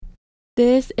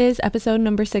This is episode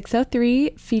number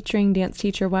 603 featuring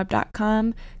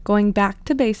DanceTeacherWeb.com, going back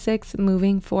to basics,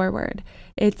 moving forward.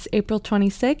 It's April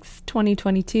 26,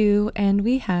 2022, and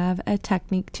we have a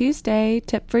Technique Tuesday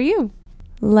tip for you.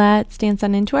 Let's dance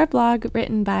on into our blog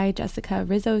written by Jessica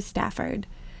Rizzo Stafford.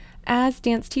 As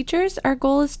dance teachers, our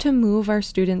goal is to move our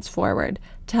students forward,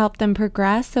 to help them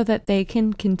progress so that they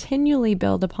can continually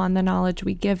build upon the knowledge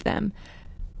we give them.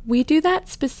 We do that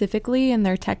specifically in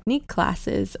their technique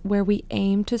classes, where we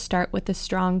aim to start with a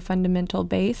strong fundamental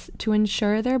base to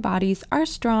ensure their bodies are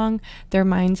strong, their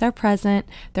minds are present,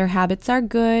 their habits are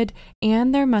good,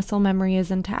 and their muscle memory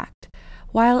is intact.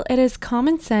 While it is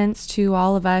common sense to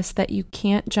all of us that you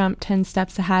can't jump 10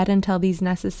 steps ahead until these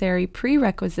necessary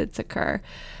prerequisites occur,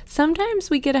 sometimes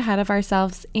we get ahead of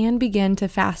ourselves and begin to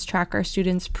fast track our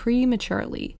students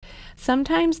prematurely.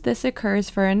 Sometimes this occurs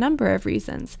for a number of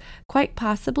reasons. Quite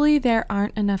possibly there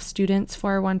aren't enough students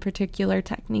for one particular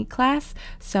technique class,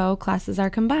 so classes are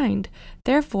combined.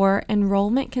 Therefore,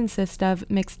 enrollment consists of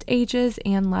mixed ages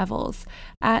and levels.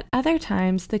 At other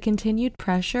times, the continued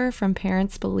pressure from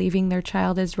parents believing their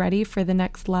child is ready for the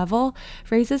next level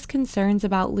raises concerns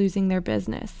about losing their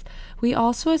business. We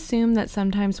also assume that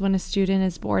sometimes when a student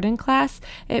is bored in class,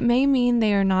 it may mean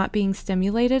they are not being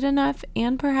stimulated enough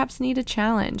and perhaps need a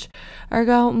challenge,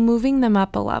 ergo moving them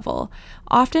up a level.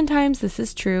 Oftentimes this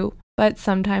is true, but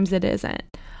sometimes it isn't.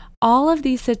 All of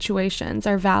these situations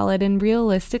are valid and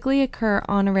realistically occur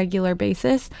on a regular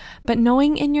basis, but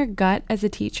knowing in your gut as a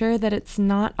teacher that it's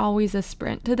not always a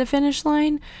sprint to the finish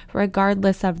line,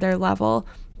 regardless of their level,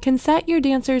 can set your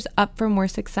dancers up for more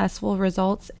successful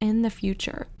results in the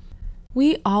future.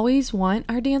 We always want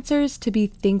our dancers to be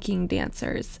thinking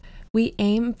dancers. We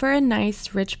aim for a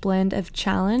nice, rich blend of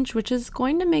challenge, which is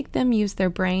going to make them use their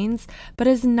brains, but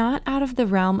is not out of the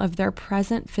realm of their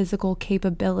present physical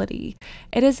capability.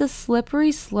 It is a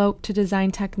slippery slope to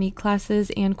design technique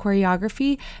classes and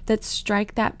choreography that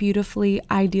strike that beautifully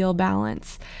ideal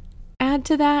balance. Add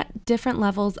to that different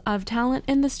levels of talent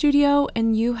in the studio,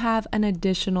 and you have an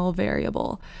additional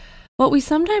variable. What we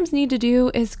sometimes need to do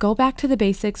is go back to the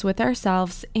basics with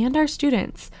ourselves and our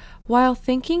students. While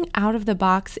thinking out of the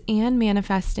box and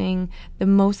manifesting the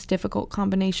most difficult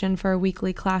combination for a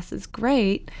weekly class is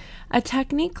great, a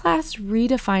technique class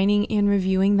redefining and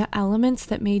reviewing the elements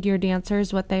that made your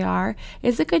dancers what they are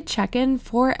is a good check-in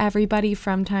for everybody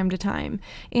from time to time.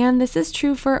 And this is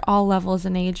true for all levels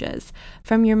and ages,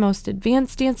 from your most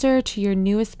advanced dancer to your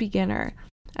newest beginner.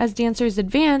 As dancers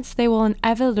advance, they will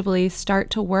inevitably start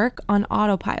to work on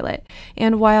autopilot,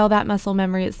 and while that muscle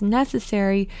memory is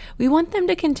necessary, we want them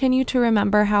to continue to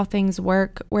remember how things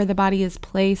work, where the body is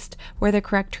placed, where the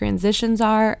correct transitions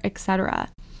are, etc.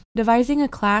 Devising a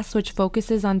class which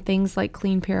focuses on things like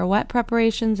clean pirouette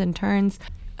preparations and turns,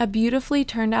 a beautifully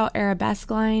turned out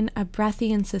arabesque line, a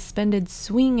breathy and suspended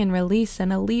swing and release,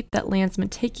 and a leap that lands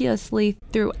meticulously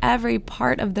through every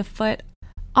part of the foot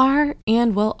are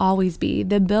and will always be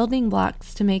the building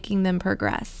blocks to making them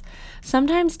progress.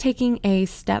 Sometimes taking a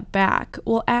step back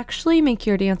will actually make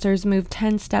your dancers move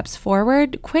 10 steps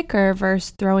forward quicker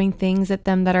versus throwing things at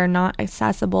them that are not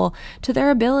accessible to their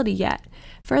ability yet.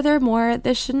 Furthermore,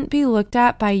 this shouldn't be looked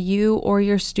at by you or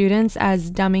your students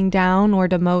as dumbing down or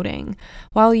demoting.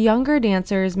 While younger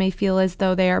dancers may feel as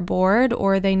though they are bored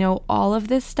or they know all of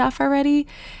this stuff already,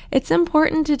 it's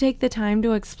important to take the time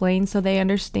to explain so they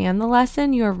understand the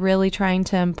lesson you are really trying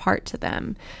to impart to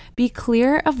them. Be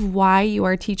clear of why you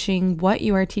are teaching what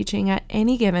you are teaching at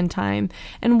any given time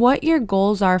and what your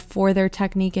goals are for their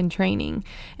technique and training.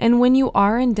 And when you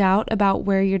are in doubt about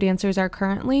where your dancers are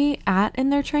currently at in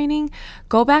their training,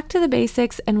 go back to the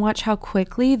basics and watch how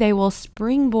quickly they will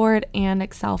springboard and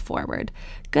excel forward.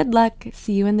 Good luck.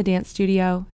 See you in the dance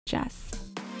studio. Jess.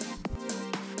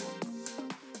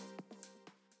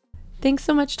 Thanks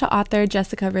so much to author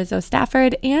Jessica Rizzo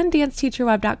Stafford and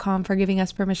DanceTeacherWeb.com for giving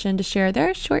us permission to share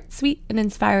their short, sweet, and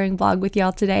inspiring blog with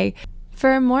y'all today.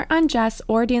 For more on Jess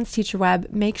or Dance Teacher Web,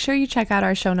 make sure you check out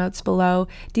our show notes below.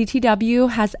 DTW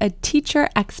has a teacher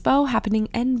expo happening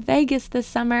in Vegas this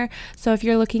summer, so if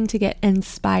you're looking to get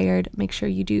inspired, make sure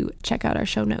you do check out our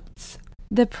show notes.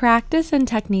 The practice and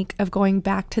technique of going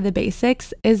back to the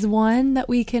basics is one that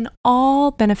we can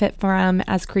all benefit from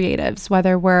as creatives,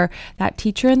 whether we're that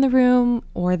teacher in the room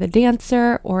or the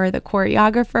dancer or the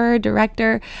choreographer,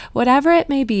 director, whatever it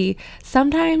may be.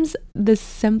 Sometimes the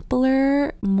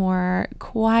simpler, more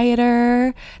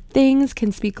quieter things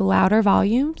can speak louder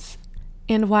volumes.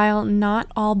 And while not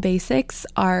all basics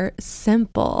are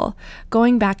simple,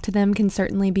 going back to them can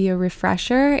certainly be a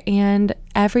refresher, and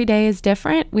every day is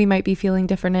different. We might be feeling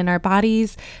different in our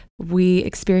bodies. We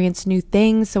experience new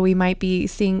things, so we might be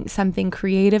seeing something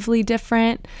creatively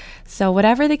different. So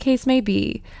whatever the case may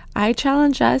be, I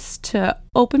challenge us to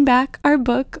open back our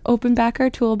book, open back our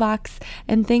toolbox,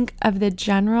 and think of the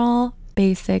general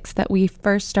basics that we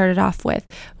first started off with.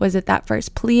 Was it that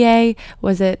first plie?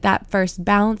 Was it that first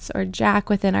bounce or jack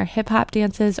within our hip hop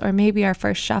dances, or maybe our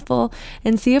first shuffle?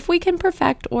 And see if we can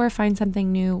perfect or find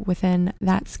something new within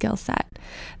that skill set.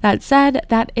 That said,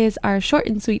 that is our short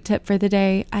and sweet tip for the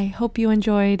day. I hope you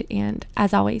enjoyed, and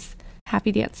as always,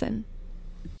 happy dancing.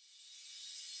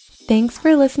 Thanks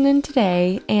for listening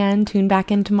today, and tune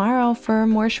back in tomorrow for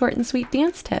more short and sweet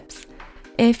dance tips.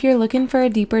 If you're looking for a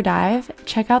deeper dive,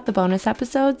 check out the bonus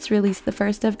episodes released the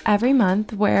first of every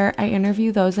month, where I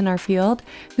interview those in our field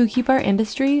who keep our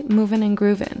industry moving and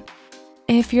grooving.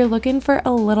 If you're looking for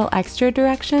a little extra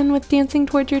direction with dancing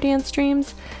towards your dance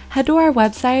dreams, head to our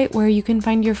website where you can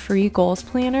find your free goals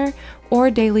planner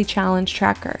or daily challenge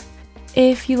tracker.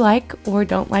 If you like or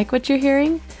don't like what you're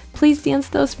hearing, please dance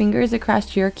those fingers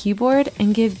across your keyboard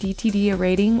and give DTD a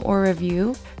rating or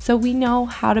review so we know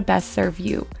how to best serve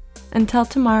you. Until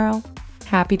tomorrow,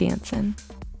 happy dancing.